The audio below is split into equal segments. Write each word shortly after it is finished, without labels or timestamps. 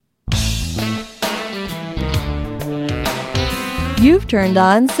You've turned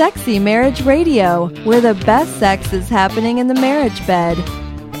on Sexy Marriage Radio, where the best sex is happening in the marriage bed.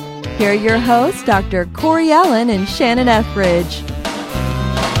 Here are your hosts, Dr. Corey Allen and Shannon Ethridge.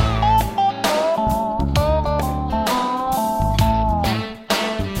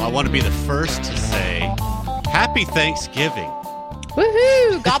 I want to be the first to say Happy Thanksgiving.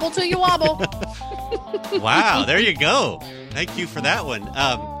 Woohoo! Gobble till you wobble. Wow, there you go. Thank you for that one.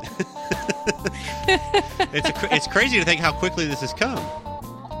 It's crazy to think how quickly this has come.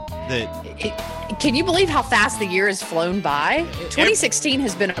 Can you believe how fast the year has flown by? 2016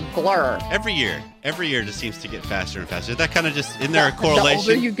 has been a blur. Every year just seems to get faster and faster. Is that kind of just, isn't there a correlation?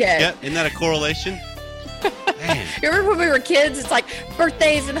 The older you get. Yeah, isn't that a correlation? Man. You remember when we were kids, it's like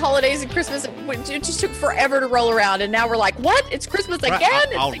birthdays and holidays and Christmas, it just took forever to roll around. And now we're like, what? It's Christmas again?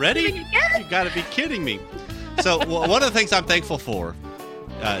 It's already? Again? You got to be kidding me. So one of the things I'm thankful for,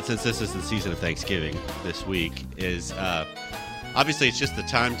 since this is the season of Thanksgiving this week, is obviously it's just the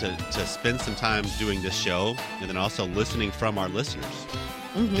time to spend some time doing this show and then also listening from our listeners.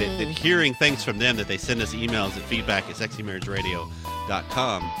 Mm-hmm. That hearing things from them, that they send us emails at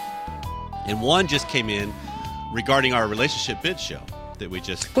feedback@sexymarriageradio.com. And one just came in regarding our relationship bid show that we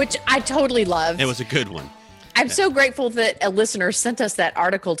just... Which I totally loved. It was a good one. I'm so grateful that a listener sent us that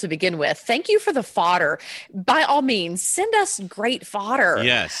article to begin with. Thank you for the fodder. By all means, send us great fodder.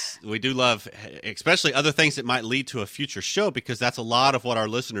 Yes, we do love, especially other things that might lead to a future show, because that's a lot of what our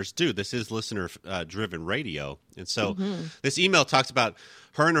listeners do. This is listener-driven radio. And so this email talks about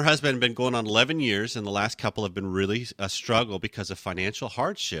her and her husband have been going on 11 years, and the last couple have been really a struggle because of financial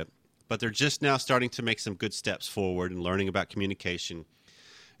hardship. But they're just now starting to make some good steps forward and learning about communication.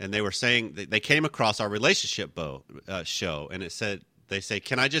 And they were saying that they came across our relationship show, and they say,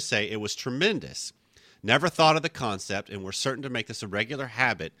 can I just say it was tremendous. Never thought of the concept, and we're certain to make this a regular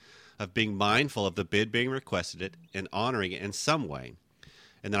habit of being mindful of the bid being requested and honoring it in some way.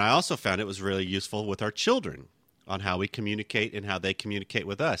 And then I also found it was really useful with our children on how we communicate and how they communicate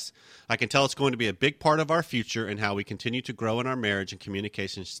with us. I can tell it's going to be a big part of our future and how we continue to grow in our marriage and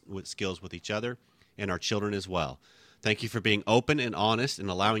communication skills with each other and our children as well. Thank you for being open and honest and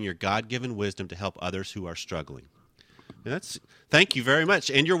allowing your God-given wisdom to help others who are struggling. Thank you very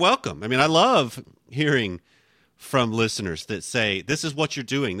much, and you're welcome. I mean, I love hearing from listeners that say, this is what you're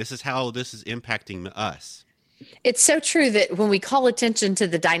doing. This is how this is impacting us. It's so true that when we call attention to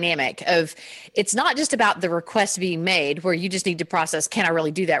the dynamic of, it's not just about the request being made where you just need to process, can I really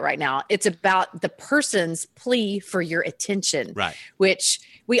do that right now? It's about the person's plea for your attention, right? Which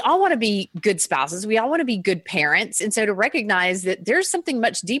we all want to be good spouses. We all want to be good parents. And so to recognize that there's something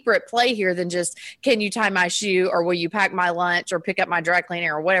much deeper at play here than just, can you tie my shoe, or will you pack my lunch, or pick up my dry cleaning,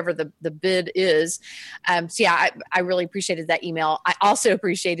 or whatever the bid is. So yeah, I really appreciated that email. I also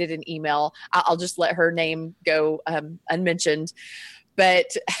appreciated an email. I'll just let her name go unmentioned.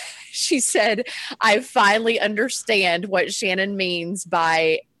 But she said, I finally understand what Shannon means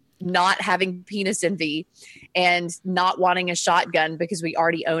by not having penis envy and not wanting a shotgun because we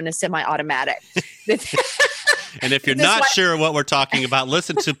already own a semi-automatic. And if you're not sure what we're talking about,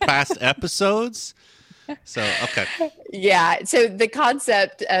 listen to past episodes. So, okay. Yeah. So the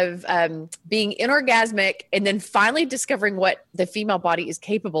concept of being inorgasmic and then finally discovering what the female body is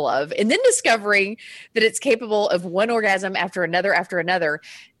capable of, and then discovering that it's capable of one orgasm after another.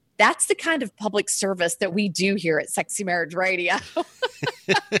 That's the kind of public service that we do here at Sexy Marriage Radio.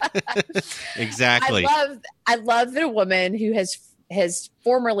 Exactly. I love that a woman who has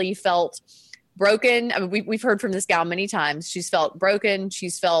formerly felt broken. I mean, we've heard from this gal many times. She's felt broken.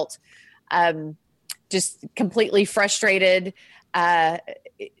 She's felt just completely frustrated,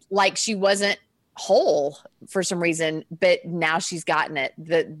 like she wasn't whole for some reason, but now she's gotten it.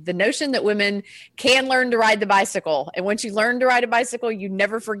 The notion that women can learn to ride the bicycle, and once you learn to ride a bicycle, you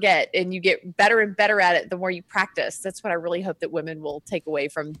never forget, and you get better and better at it the more you practice. That's what I really hope that women will take away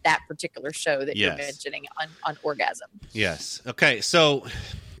from that particular show that you're mentioning on orgasm. Yes. Okay. So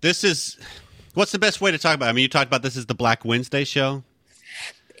what's the best way to talk about it? I mean, you talked about this is the Black Wednesday show.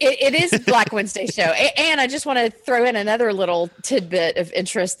 It is Black Wednesday show. And I just want to throw in another little tidbit of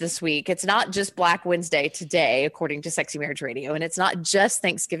interest this week. It's not just Black Wednesday today, according to Sexy Marriage Radio, and it's not just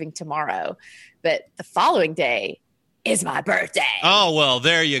Thanksgiving tomorrow, but the following day is my birthday. Oh, well,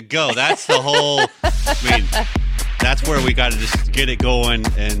 there you go. That's the whole, I mean, that's where we got to just get it going.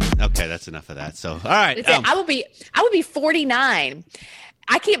 And okay, that's enough of that. So, all right. I will be 49.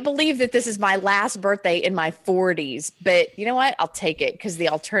 I can't believe that this is my last birthday in my 40s, but you know what? I'll take it because the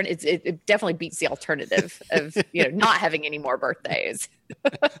alternative, it definitely beats the alternative of, not having any more birthdays.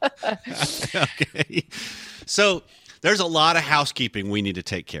 Okay. So there's a lot of housekeeping we need to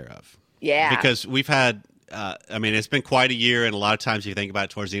take care of. Yeah. Because we've had I mean, it's been quite a year, and a lot of times you think about it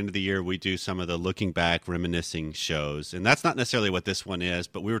towards the end of the year, we do some of the looking back, reminiscing shows, and that's not necessarily what this one is.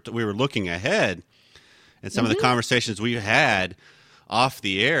 But we were looking ahead, and some of the conversations we had off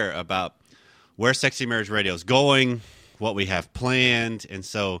the air about where Sexy Marriage Radio is going, what we have planned, and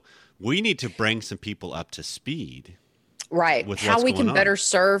so we need to bring some people up to speed. Right. How we can better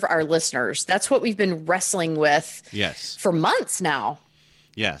serve our listeners. That's what we've been wrestling with for months now.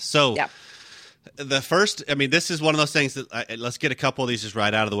 Yeah. So the first, I mean, this is one of those things that let's get a couple of these just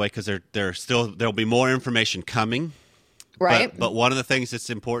right out of the way because there'll be more information coming. Right. But one of the things that's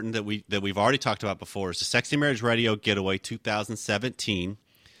important that we've already talked about before is the Sexy Marriage Radio Getaway 2017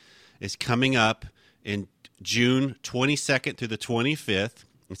 is coming up in June 22nd through the 25th.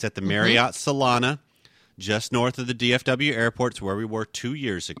 It's at the Marriott Solana, just north of the DFW airport. It's where we were 2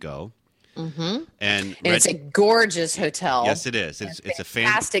 years ago. And it's a gorgeous hotel. Yes, it is. It's a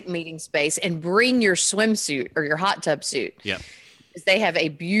fantastic meeting space. And bring your swimsuit or your hot tub suit. Yeah. Because they have a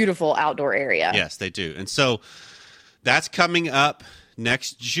beautiful outdoor area. Yes, they do. And so that's coming up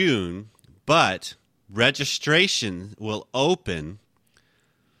next June, but registration will open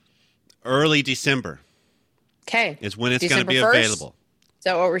early December. Okay. Is when it's going to be available. Is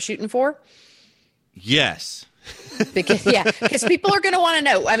that what we're shooting for? Yes. Because people are going to want to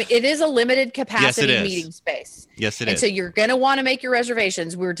know. I mean, it is a limited capacity meeting space. Yes, it is. And so you're going to want to make your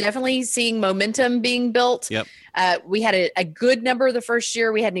reservations. We're definitely seeing momentum being built. Yep. We had a good number the first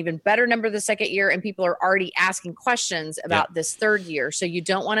year. We had an even better number the second year, and people are already asking questions about this third year. So you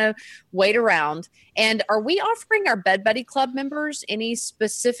don't want to wait around. And are we offering our Bed Buddy Club members any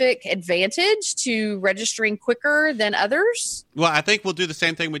specific advantage to registering quicker than others? Well, I think we'll do the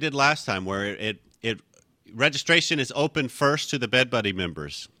same thing we did last time, where it registration is open first to the Bed Buddy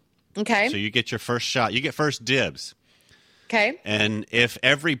members. Okay. So you get your first shot. You get first dibs. Okay. And if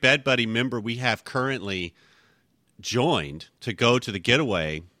every Bed Buddy member we have currently joined to go to the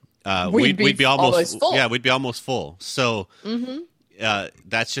getaway, we'd be almost full. Yeah, we'd be almost full. So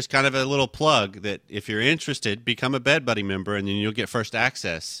that's just kind of a little plug that if you're interested, become a Bed Buddy member, and then you'll get first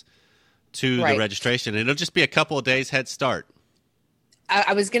access to the registration. It'll just be a couple of days head start.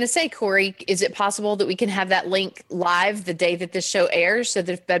 I was going to say, Corey, is it possible that we can have that link live the day that this show airs so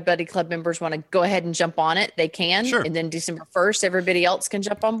that if Bed Buddy Club members want to go ahead and jump on it, they can? Sure. And then December 1st, everybody else can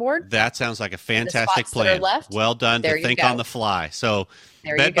jump on board? That sounds like a fantastic plan. Well done to think on the fly. So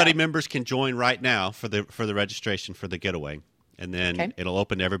Bed Buddy members can join right now for the registration for the getaway. And then it'll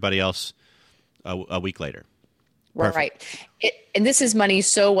open to everybody else a week later. Right. And this is money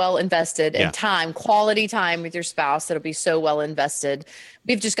so well invested and time, quality time with your spouse that'll be so well invested.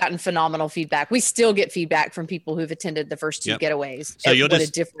 We've just gotten phenomenal feedback. We still get feedback from people who've attended the first two getaways. So you'll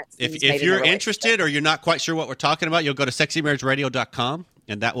just, if you're interested or you're not quite sure what we're talking about, you'll go to sexymarriageradio.com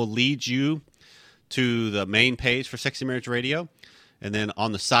and that will lead you to the main page for Sexy Marriage Radio. And then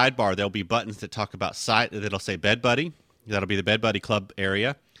on the sidebar, there'll be buttons that talk about that'll say Bed Buddy. That'll be the Bed Buddy Club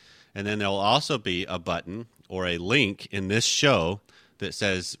area. And then there'll also be a button or a link in this show that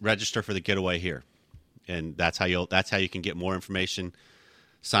says register for the getaway here. And that's how you can get more information,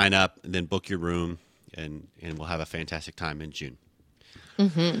 sign up, and then book your room, and we'll have a fantastic time in June. All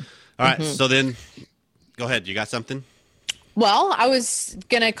right, so then go ahead. You got something? Well, I was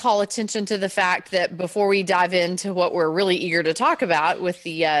going to call attention to the fact that before we dive into what we're really eager to talk about with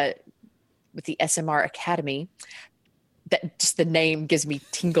the SMR Academy, that just the name gives me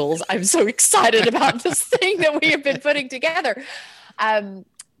tingles. I'm so excited about this thing that we have been putting together.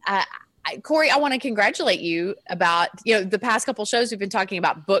 Corey, I want to congratulate you about, the past couple shows we've been talking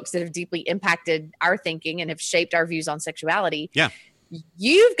about books that have deeply impacted our thinking and have shaped our views on sexuality. Yeah.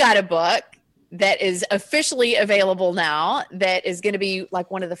 You've got a book that is officially available now that is going to be like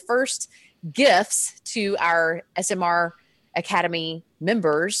one of the first gifts to our SMR Academy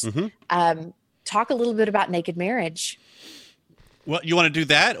members. Talk a little bit about Naked Marriage. Well, you want to do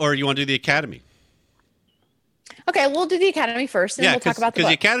that, or you want to do the Academy? Okay, we'll do the Academy first, and we'll talk about the book.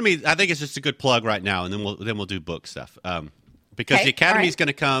 Because the Academy, I think it's just a good plug right now, and then we'll do book stuff. Because the Academy is going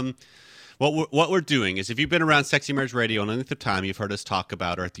to come. What we're doing is, if you've been around Sexy Marriage Radio and any length of time, you've heard us talk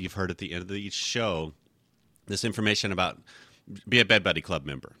about, or you've heard at the end of each show, this information about be a Bed Buddy Club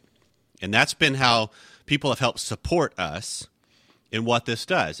member, and that's been how people have helped support us in what this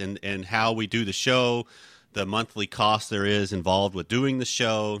does, and how we do the show. The monthly cost there is involved with doing the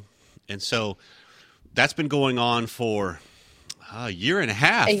show. And so that's been going on for a year and a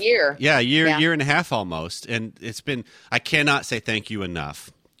half. A year. Yeah, year and a half almost. And I cannot say thank you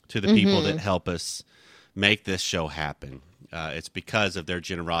enough to the people that help us make this show happen. It's because of their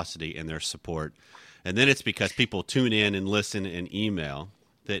generosity and their support. And then it's because people tune in and listen and email.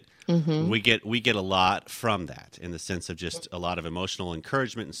 that we get a lot from that, in the sense of just a lot of emotional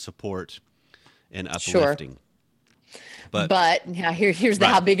encouragement and support and uplifting. But now here's the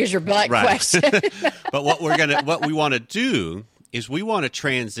how big is your butt question. But what we want to do is we want to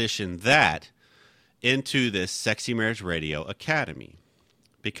transition that into this Sexy Marriage Radio Academy,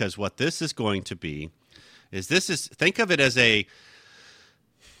 because what this is going to be is think of it as the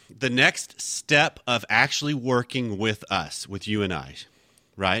next step of actually working with us, with you and I,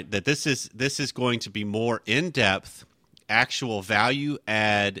 right? That this is going to be more in-depth, actual value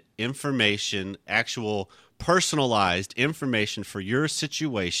add information, actual personalized information for your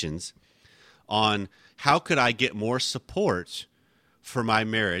situations on how could I get more support for my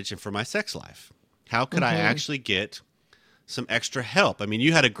marriage and for my sex life? How could I actually get some extra help? I mean,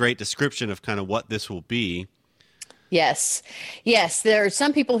 you had a great description of kind of what this will be. Yes. There are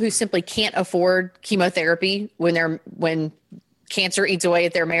some people who simply can't afford chemotherapy when cancer eats away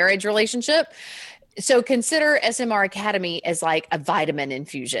at their marriage relationship. So consider SMR Academy as like a vitamin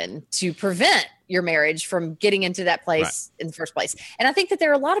infusion to prevent your marriage from getting into that place in the first place. And I think that there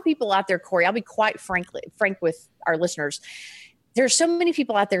are a lot of people out there, Corey, I'll be quite frank with our listeners. There are so many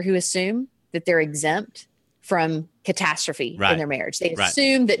people out there who assume that they're exempt from catastrophe in their marriage. They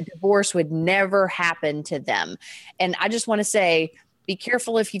assume that divorce would never happen to them. And I just want to say, be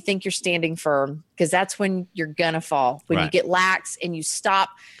careful if you think you're standing firm, because that's when you're going to fall. When you get lax and you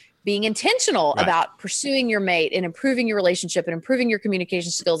stop being intentional about pursuing your mate and improving your relationship and improving your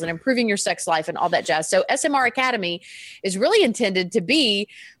communication skills and improving your sex life and all that jazz. So SMR Academy is really intended to be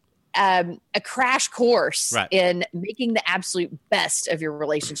a crash course in making the absolute best of your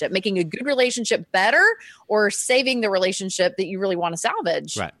relationship, making a good relationship better, or saving the relationship that you really want to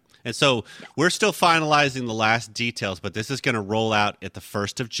salvage. Right. And so we're still finalizing the last details, but this is going to roll out at the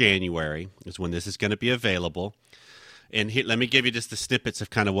 1st of January is when this is going to be available. And here, let me give you just the snippets of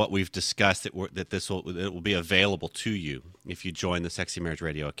kind of what we've discussed that it will be available to you if you join the Sexy Marriage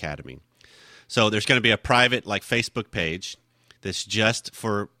Radio Academy. So there's going to be a private Facebook page that's just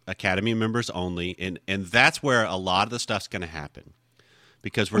for Academy members only, and that's where a lot of the stuff's going to happen,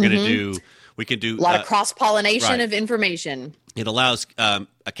 because we can do a lot of cross-pollination of information. It allows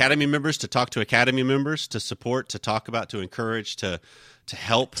Academy members to talk to Academy members, to support, to talk about, to encourage, to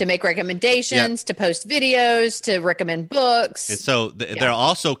help, to make recommendations, to post videos, to recommend books. And so there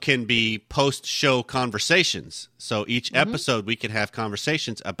also can be post-show conversations. So each episode we can have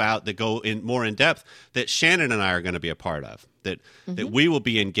conversations about that go in more in depth that Shannon and I are going to be a part of, that we will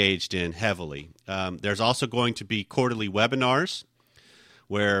be engaged in heavily. There's also going to be quarterly webinars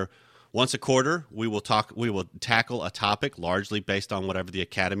where once a quarter we will tackle a topic largely based on whatever the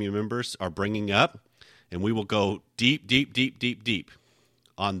Academy members are bringing up, and we will go deep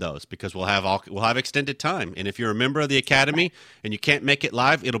on those, because we'll have extended time. And if you're a member of the Academy and you can't make it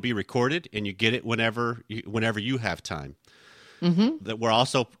live, it'll be recorded and you get it whenever you have time. That we're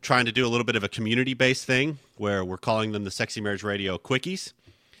also trying to do a little bit of a community-based thing where we're calling them the Sexy Marriage Radio Quickies,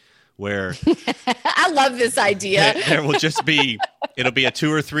 where I love this idea. There will just be, it'll be a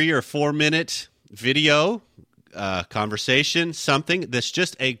 2 or 3 or 4 minute video conversation, something that's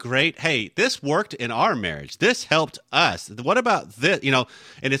just a great, hey, this worked in our marriage. This helped us. What about this?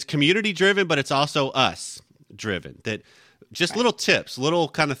 And it's community driven, but it's also us driven. That just little tips, little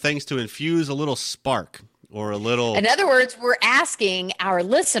kind of things to infuse a little spark or a little. In other words, we're asking our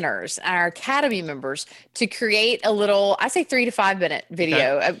listeners, our Academy members, to create a little, I say 3 to 5 minute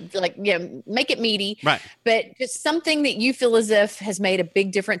video, make it meaty, but just something that you feel as if has made a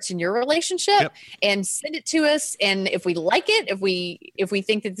big difference in your relationship, and send it to us. And if we like it, if we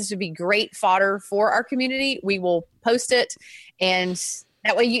think that this would be great fodder for our community, we will post it. And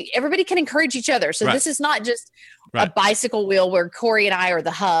that way everybody can encourage each other. So this is not just a bicycle wheel where Corey and I are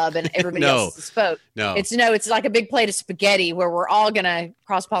the hub and everybody else is the spoke. It's like a big plate of spaghetti where we're all going to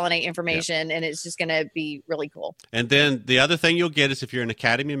cross-pollinate information, and it's just going to be really cool. And then the other thing you'll get is, if you're an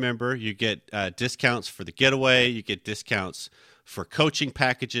Academy member, you get discounts for the getaway. You get discounts for coaching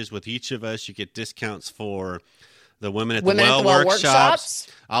packages with each of us. You get discounts for the Women at the Well workshops.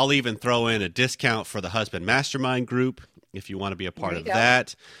 I'll even throw in a discount for the Husband Mastermind group if you want to be a part of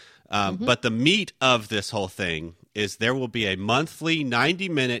that. But the meat of this whole thing is there will be a monthly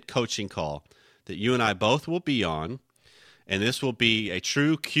 90-minute coaching call that you and I both will be on, and this will be a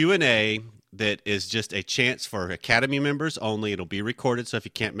true Q&A that is just a chance for Academy members only. It'll be recorded, so if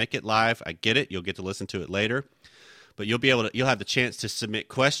you can't make it live, I get it. You'll get to listen to it later. But you'll have the chance to submit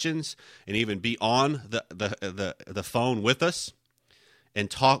questions and even be on the phone with us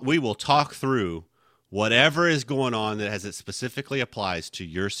and talk. We will talk through whatever is going on that it specifically applies to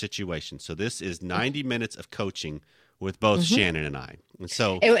your situation. So this is 90 minutes of coaching with both Shannon and I. And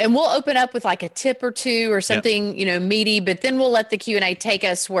so, and we'll open up with like a tip or two or something, meaty, but then we'll let the Q&A take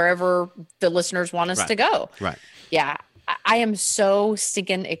us wherever the listeners want us to go. Right. Yeah. I am so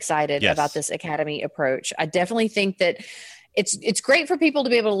stinking excited about this Academy approach. I definitely think that it's great for people to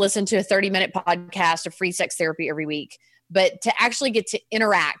be able to listen to a 30-minute podcast of free sex therapy every week, but to actually get to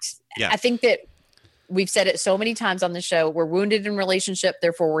interact. I think that we've said it so many times on the show, we're wounded in relationship,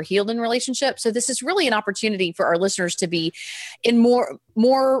 therefore we're healed in relationship. So this is really an opportunity for our listeners to be in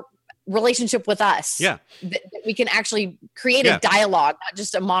more relationship with us. That we can actually create a dialogue, not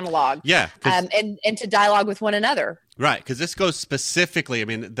just a monologue. And to dialogue with one another. Right, because this goes specifically, I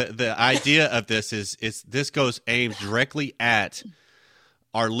mean, the idea of this is this goes aimed directly at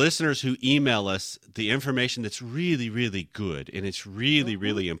our listeners who email us the information that's really, really good and it's really,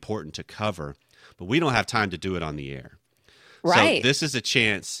 really important to cover, but we don't have time to do it on the air. Right. So this is a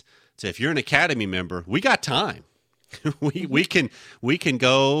chance to, if you're an Academy member, we got time. we can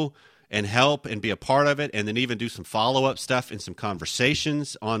go and help and be a part of it, and then even do some follow-up stuff and some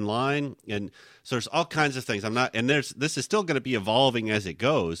conversations online. And so there's all kinds of things. This is still going to be evolving as it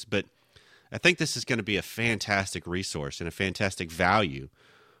goes, but I think this is going to be a fantastic resource and a fantastic value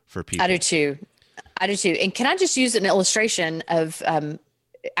for people. I do too. And can I just use an illustration of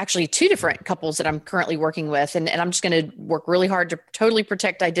actually two different couples that I'm currently working with, and I'm just going to work really hard to totally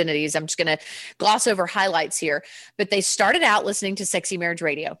protect identities. I'm just going to gloss over highlights here, but they started out listening to Sexy Marriage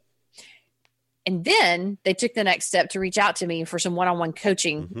Radio. And then they took the next step to reach out to me for some one-on-one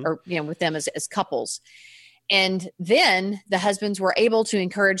coaching or, with them as couples. And then the husbands were able to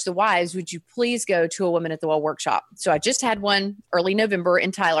encourage the wives, would you please go to a Women at the Well workshop? So I just had one early November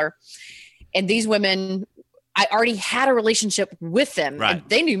in Tyler, and these women, I already had a relationship with them. Right. And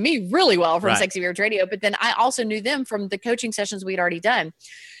they knew me really well from Sexy Marriage Radio, but then I also knew them from the coaching sessions we'd already done.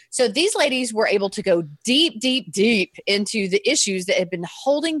 So these ladies were able to go deep, deep, deep into the issues that had been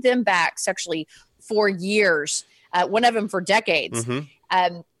holding them back sexually for years, one of them for decades.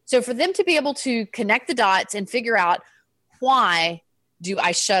 So for them to be able to connect the dots and figure out, why do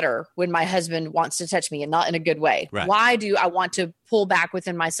I shudder when my husband wants to touch me and not in a good way? Right. Why do I want to pull back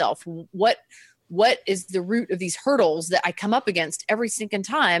within myself? What is the root of these hurdles that I come up against every single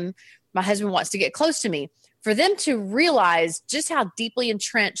time my husband wants to get close to me? For them to realize just how deeply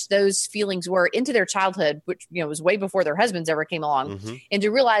entrenched those feelings were into their childhood, which was way before their husbands ever came along, and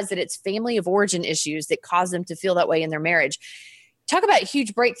to realize that it's family of origin issues that cause them to feel that way in their marriage. Talk about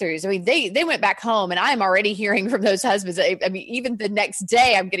huge breakthroughs. I mean, they went back home, and I'm already hearing from those husbands. I mean, even the next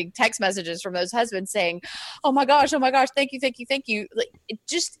day, I'm getting text messages from those husbands saying, oh my gosh, thank you. Like,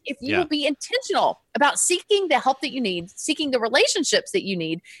 if you will be intentional about seeking the help that you need, seeking the relationships that you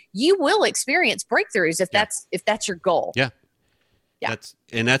need, you will experience breakthroughs if that's your goal. Yeah.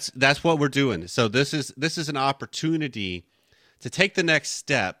 That's what we're doing. So this is an opportunity to take the next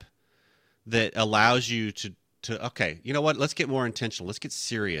step that allows you to okay, you know what? Let's get more intentional. Let's get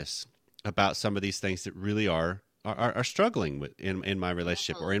serious about some of these things that really are struggling with in my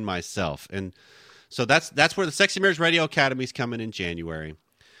relationship or in myself. And so that's where the Sexy Marriage Radio Academy is coming in January.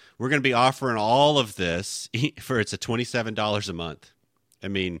 We're going to be offering all of this it's $27 a month. I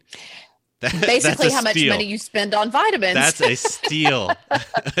mean, basically how much money you spend on vitamins. That's a steal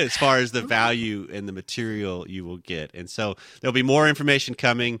as far as the value and the material you will get. And so there'll be more information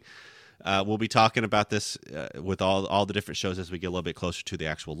coming. We'll be talking about this with all the different shows as we get a little bit closer to the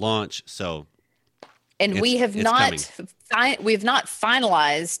actual launch. So, and we have not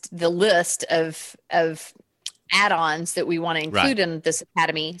finalized the list of add-ons that we want to include in this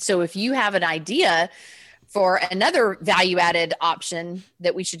academy. So, if you have an idea for another value-added option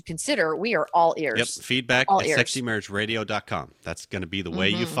that we should consider, we are all ears. Yep, feedback at sexymarriageradio.com. That's going to be the way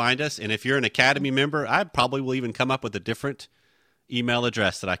you find us. And if you're an Academy member, I probably will even come up with a different email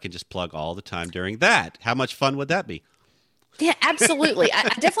address that I can just plug all the time during that. How much fun would that be? Yeah, absolutely. I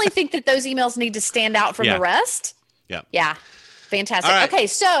definitely think that those emails need to stand out from the rest. Yeah. Fantastic. Right. Okay.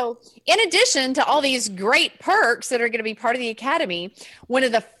 So in addition to all these great perks that are going to be part of the Academy, one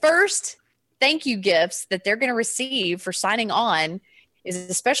of the first thank you gifts that they're going to receive for signing on is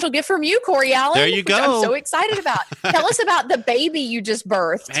a special gift from you, Corey Allen. There you go. I'm so excited about. Tell us about the baby you just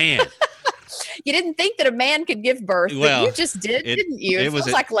birthed. Man. You didn't think that a man could give birth, but you just did, didn't you? It feels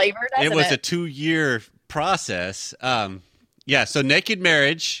like labor, doesn't it? It was a 2-year process. So Naked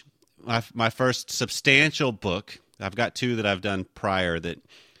Marriage, my first substantial book. I've got 2 that I've done prior that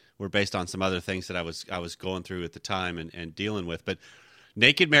were based on some other things that I was going through at the time and dealing with. But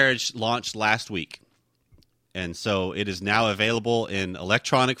Naked Marriage launched last week. And so it is now available in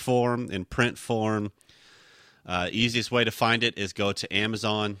electronic form, in print form. Easiest way to find it is go to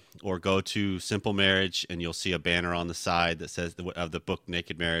Amazon or go to Simple Marriage, and you'll see a banner on the side that says of the book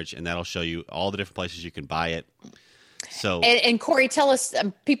Naked Marriage, and that'll show you all the different places you can buy it. So, and Corey, tell us.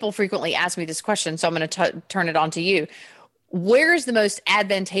 People frequently ask me this question, so I'm going to turn it on to you. Where's the most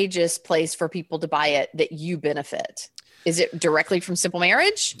advantageous place for people to buy it that you benefit? Is it directly from Simple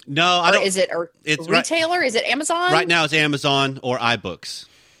Marriage? No, I don't. Is it a retailer? Is it Amazon? Right now, it's Amazon or iBooks.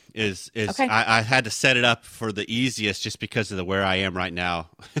 Okay. I had to set it up for the easiest just because of where I am right now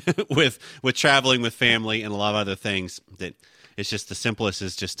with traveling with family and a lot of other things. That it's just the simplest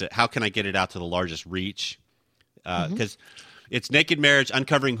is just how can I get it out to the largest reach? Because it's Naked Marriage,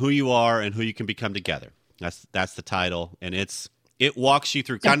 uncovering who you are and who you can become together. That's the title, and it walks you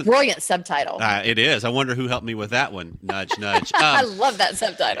through kind of brilliant subtitle. It is. I wonder who helped me with that one. Nudge, nudge. I love that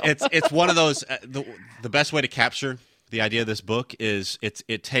subtitle. It's one of those. The best way to capture the idea of this book is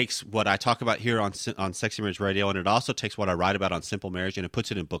it takes what I talk about here on Sexy Marriage Radio, and it also takes what I write about on Simple Marriage, and it puts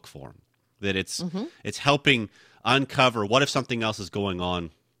it in book form. That it's helping uncover what if something else is going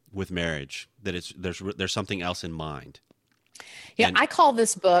on with marriage. That there's something else in mind. Yeah, I call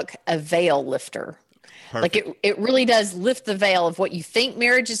this book a veil lifter. Perfect. Like it really does lift the veil of what you think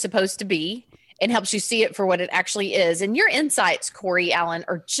marriage is supposed to be and helps you see it for what it actually is. And your insights, Corey Allen,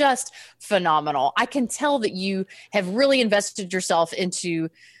 are just phenomenal. I can tell that you have really invested yourself into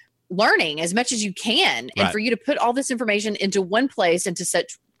learning as much as you can. And for you to put all this information into one place, into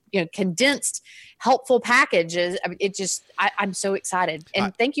such condensed, helpful packages, I mean, I'm so excited.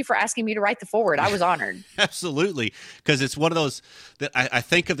 And thank you for asking me to write the foreword. I was honored. Absolutely. Because it's one of those that I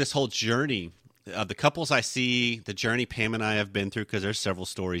think of this whole journey of the couples I see, the journey Pam and I have been through, because there's several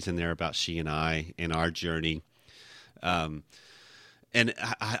stories in there about she and I in our journey. And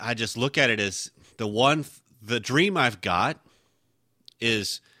I just look at it as the dream I've got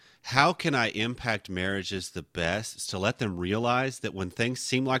is how can I impact marriages the best is to let them realize that when things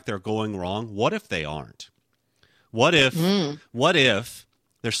seem like they're going wrong, what if they aren't? What if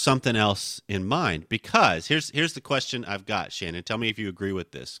there's something else in mind? Because here's the question I've got, Shannon. Tell me if you agree with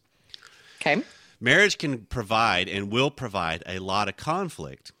this. Okay. Marriage can provide and will provide a lot of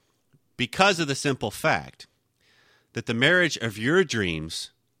conflict because of the simple fact that the marriage of your dreams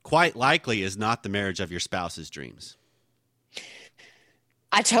quite likely is not the marriage of your spouse's dreams.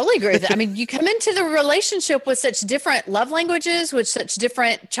 I totally agree with that. I mean, you come into the relationship with such different love languages, with such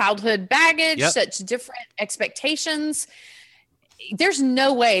different childhood baggage, such different expectations. There's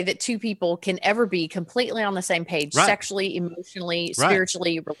no way that two people can ever be completely on the same page, sexually, emotionally,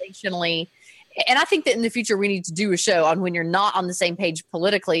 spiritually, relationally. And I think that in the future, we need to do a show on when you're not on the same page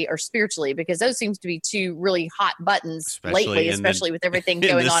politically or spiritually, because those seems to be two really hot buttons lately, especially with everything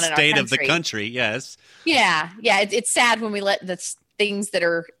going on in our country. State of the country, yes. Yeah. It's sad when we let the things that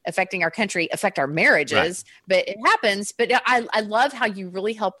are affecting our country affect our marriages, but it happens. But I love how you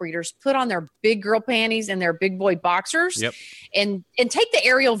really help readers put on their big girl panties and their big boy boxers and take the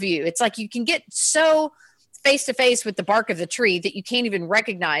aerial view. It's like you can get so face to face with the bark of the tree that you can't even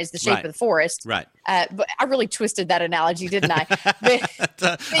recognize the shape of the forest. Right. But I really twisted that analogy, didn't I?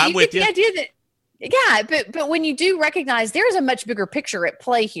 But I'm with you. The idea that, but when you do recognize there's a much bigger picture at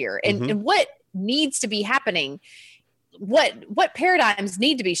play here, and what needs to be happening, what paradigms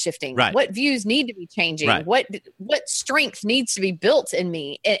need to be shifting, what views need to be changing, what strength needs to be built in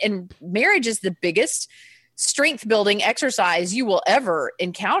me, and marriage is the biggest strength building exercise you will ever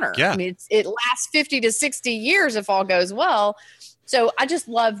encounter. I mean, it lasts 50 to 60 years if all goes well. So I just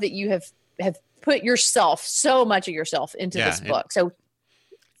love that you have put so much of yourself into this book. So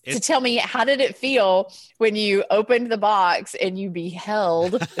to tell me, how did it feel when you opened the box and you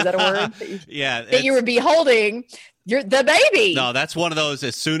beheld, is that a word? That you were beholding the baby. No, that's one of those,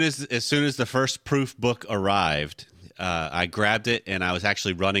 as soon as the first proof book arrived, I grabbed it, and I was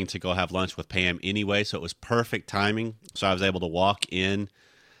actually running to go have lunch with Pam anyway, so it was perfect timing. So I was able to walk in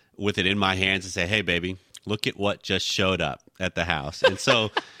with it in my hands and say, "Hey, baby, look at what just showed up at the house." And so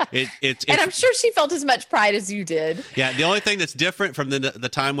it's and I'm sure she felt as much pride as you did. Yeah, the only thing that's different from the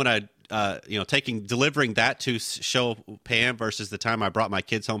time when I delivering that to show Pam versus the time I brought my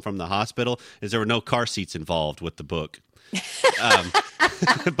kids home from the hospital is there were no car seats involved with the book.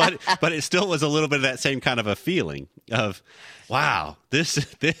 But it still was a little bit of that same kind of a feeling of, wow, this has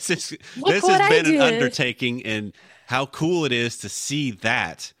been an undertaking, and how cool it is to see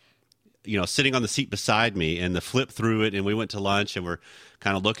that, sitting on the seat beside me and the flip through it. And we went to lunch and we're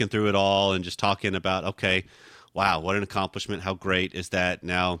kind of looking through it all and just talking about, okay, wow, what an accomplishment. How great is that?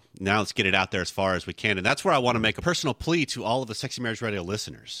 Now let's get it out there as far as we can. And that's where I want to make a personal plea to all of the Sexy Marriage Radio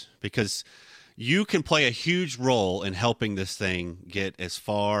listeners, because you can play a huge role in helping this thing get as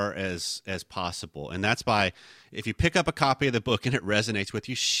far as possible. And that's by, if you pick up a copy of the book and it resonates with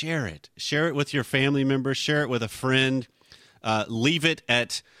you, share it. Share it with your family members. Share it with a friend. Leave it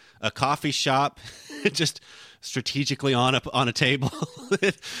at a coffee shop, just strategically on a table.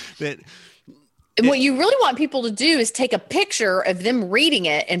 And what you really want people to do is take a picture of them reading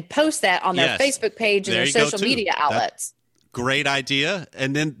it and post that on their Facebook page and their social media outlets. Great idea.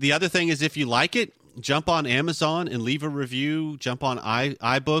 And then the other thing is, if you like it, jump on Amazon and leave a review. Jump on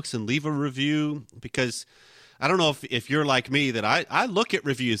iBooks and leave a review, because I don't know if you're like me, that I look at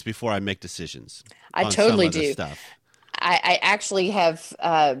reviews before I make decisions. I totally do. I actually have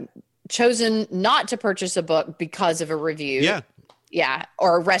chosen not to purchase a book because of a review. Yeah,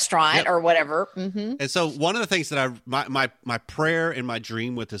 or a restaurant or whatever. Mm-hmm. And so one of the things that my prayer and my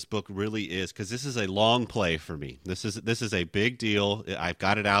dream with this book really is, because this is a long play for me. This is a big deal. I've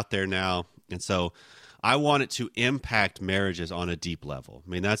got it out there now, and so I want it to impact marriages on a deep level. I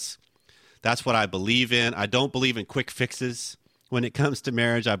mean, that's what I believe in. I don't believe in quick fixes when it comes to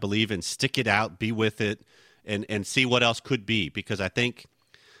marriage. I believe in stick it out, be with it, and see what else could be, because I think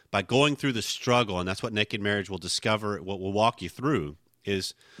by going through the struggle, and that's what Naked Marriage will discover, what will walk you through,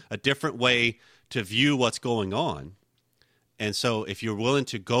 is a different way to view what's going on. And so if you're willing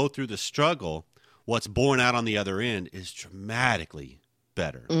to go through the struggle, what's born out on the other end is dramatically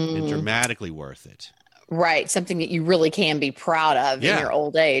better and dramatically worth it. Right. Something that you really can be proud of in your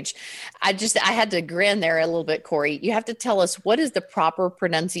old age. I had to grin there a little bit, Corey. You have to tell us, what is the proper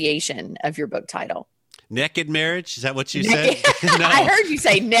pronunciation of your book title? Naked Marriage? Is that what you said? No. I heard you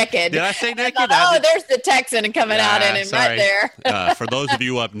say naked. Did I say naked? Thought, there's the Texan coming out in him right there. For those of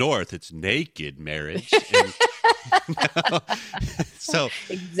you up north, it's Naked Marriage. So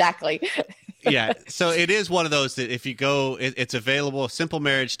exactly. Yeah. So it is one of those that if you go, it's available.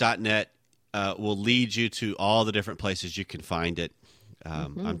 Simplemarriage.net will lead you to all the different places you can find it.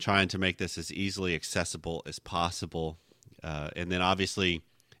 I'm trying to make this as easily accessible as possible. And then obviously,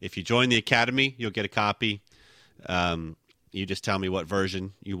 if you join the Academy, you'll get a copy. You just tell me what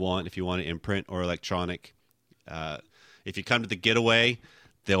version you want, if you want it in print or electronic. If you come to the Getaway,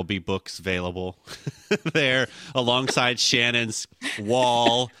 there'll be books available there alongside Shannon's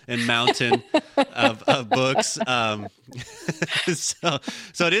wall and mountain of books. So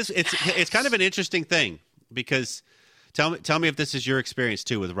it's kind of an interesting thing, because tell me if this is your experience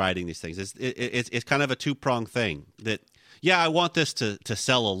too with writing these things. It's kind of a two-pronged thing that, yeah, I want this to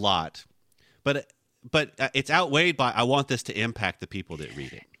sell a lot, but it's outweighed by, I want this to impact the people that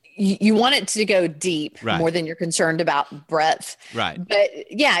read it. You want it to go deep more than you're concerned about breadth. Right.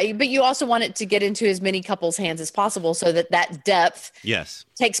 But you also want it to get into as many couples' hands as possible, so that depth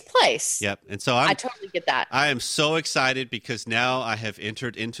takes place. Yep. And so I totally get that. I am so excited, because now I have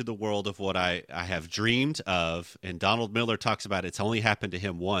entered into the world of what I have dreamed of. And Donald Miller talks about it's only happened to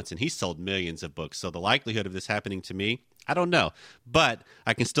him once, and he's sold millions of books. So the likelihood of this happening to me, I don't know. But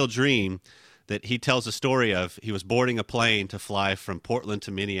I can still dream that he tells a story of, he was boarding a plane to fly from Portland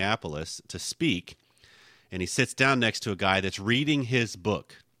to Minneapolis to speak, and he sits down next to a guy that's reading his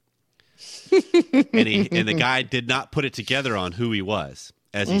book. and the guy did not put it together on who he was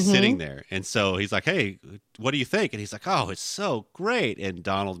as he's sitting there. And so he's like, "Hey, what do you think?" And he's like, "Oh, it's so great." And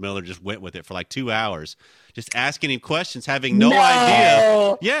Donald Miller just went with it for like 2 hours, just asking him questions, having no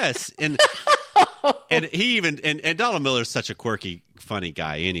idea. Yes. And and he even and Donald Miller is such a quirky, funny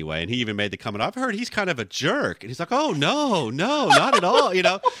guy anyway, and he even made the comment, "I've heard he's kind of a jerk." And he's like, "Oh, no, not at all,"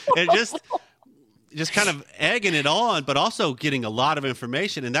 and just kind of egging it on, but also getting a lot of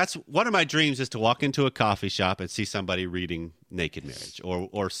information. And that's one of my dreams, is to walk into a coffee shop and see somebody reading Naked Marriage,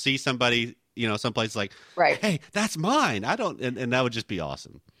 or see somebody, someplace like, "Hey, that's mine." And that would just be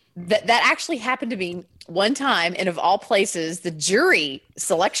awesome. That actually happened to me one time, and of all places, the jury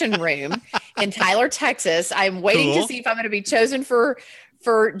selection room in Tyler, Texas. I'm waiting to see if I'm going to be chosen for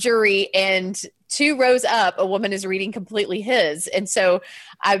jury, and 2 rows up, a woman is reading Completely His. And so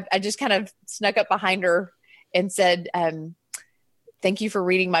I just kind of snuck up behind her and said, "Thank you for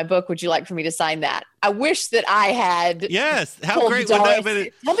reading my book. Would you like for me to sign that?" I wish that I had. Yes. How great would that have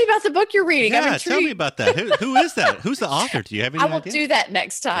been? Tell me about the book you're reading. Yeah, tell me about that. Who is that? Who's the author? Do you have any idea? I will do that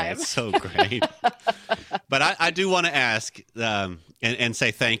next time. Yeah, that's so great. But I do want to ask and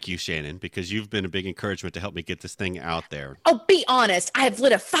say thank you, Shannon, because you've been a big encouragement to help me get this thing out there. Oh, be honest. I have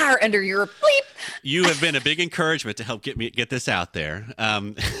lit a fire under your bleep. You have been a big encouragement to help get this out there.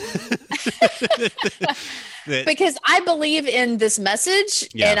 Because I believe in this message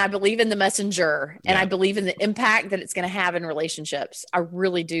and I believe in the messenger and I believe in the impact that it's going to have in relationships. I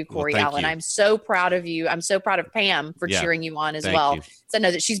really do, Corey Allen. I'm so proud of you. I'm so proud of Pam for cheering you on as well. So I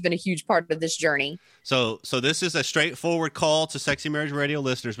know that she's been a huge part of this journey. So this is a straightforward call to Sexy Marriage Radio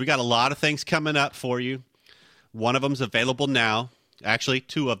listeners. We got a lot of things coming up for you. One of them's available now. Actually,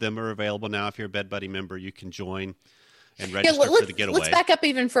 2 of them are available now. If you're a Bed Buddy member, you can join and register for the getaway. Let's back up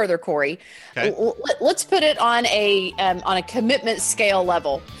even further, Corey. Okay. Let's put it on a commitment scale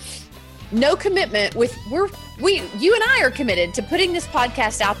level. No commitment with you and I are committed to putting this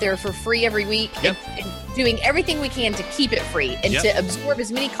podcast out there for free every week and doing everything we can to keep it free and to absorb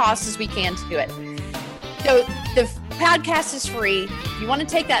as many costs as we can to do it. So the podcast is free. If you want to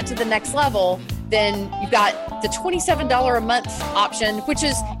take that to the next level, then you've got the $27 a month option, which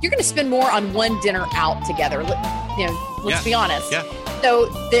is you're going to spend more on one dinner out together. Let's be honest. Yeah. So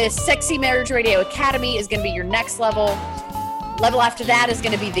the Sexy Marriage Radio Academy is going to be your next level. Level after that is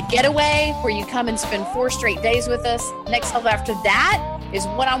going to be the getaway, where you come and spend 4 straight days with us. Next level after that is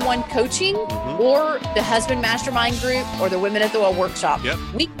one-on-one coaching or the husband mastermind group or the Women at the Well workshop. Yep.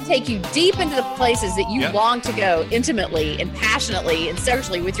 We can take you deep into the places that you long to go intimately and passionately and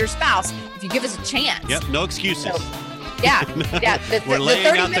sexually with your spouse if you give us a chance. Yep, no excuses. So, we're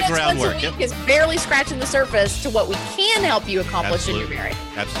laying out the groundwork. Is barely scratching the surface to what we can help you accomplish in your marriage.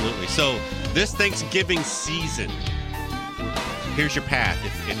 Absolutely. So this Thanksgiving season, here's your path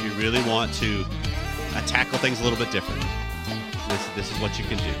if you really want to tackle things a little bit different. This is what you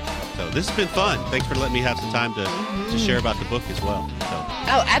can do. So this has been fun. Thanks for letting me have some time to share about the book as well.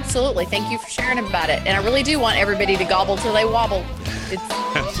 Oh, absolutely. Thank you for sharing about it. And I really do want everybody to gobble till they wobble. It's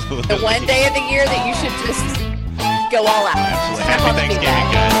the one day of the year that you should just go all out. Absolutely. Happy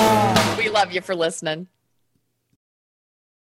Thanksgiving, guys. We love you for listening.